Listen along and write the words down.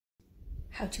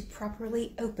how to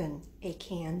properly open a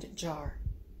canned jar.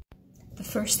 The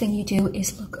first thing you do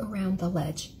is look around the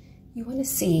ledge. You want to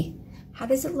see, how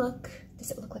does it look?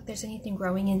 Does it look like there's anything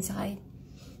growing inside?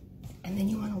 And then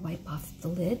you want to wipe off the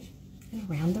lid and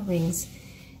around the rings,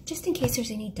 just in case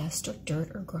there's any dust or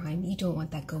dirt or grime. You don't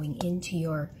want that going into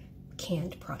your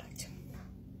canned product.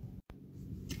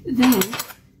 Then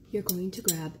you're going to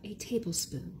grab a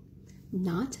tablespoon,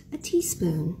 not a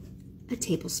teaspoon, a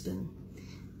tablespoon.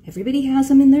 Everybody has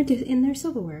them in their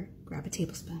silverware. Grab a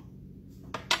tablespoon.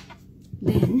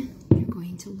 Then you're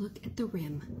going to look at the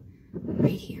rim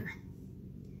right here.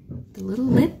 The little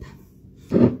lip.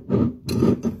 You're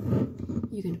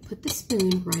going to put the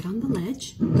spoon right on the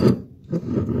ledge,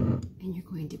 and you're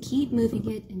going to keep moving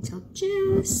it until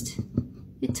just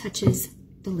it touches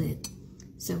the lid.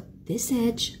 So this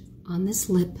edge on this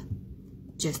lip,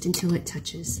 just until it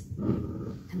touches.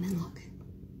 And then look,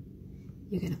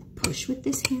 you're going to push with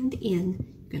this hand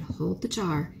in, you're going to hold the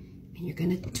jar, and you're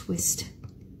going to twist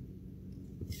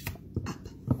up.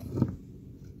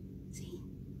 See?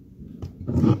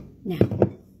 Now,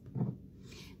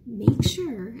 make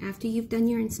sure after you've done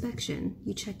your inspection,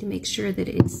 you check to make sure that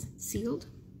it's sealed.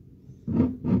 I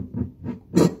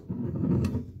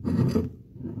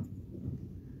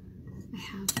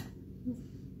have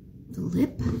the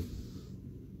lip,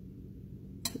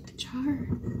 put the jar,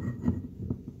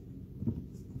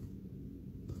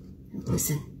 and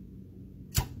listen.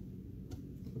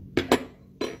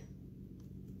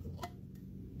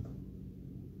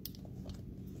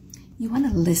 You want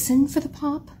to listen for the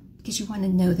pop because you want to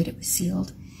know that it was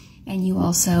sealed, and you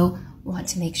also want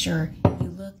to make sure you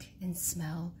look and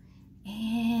smell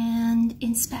and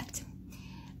inspect.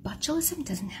 Botulism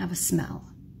doesn't have a smell,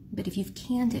 but if you've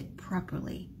canned it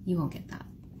properly, you won't get that.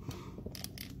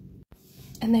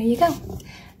 And there you go.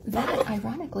 That,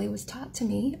 ironically, was taught to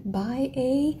me by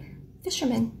a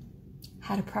fisherman,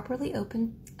 how to properly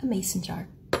open a mason jar.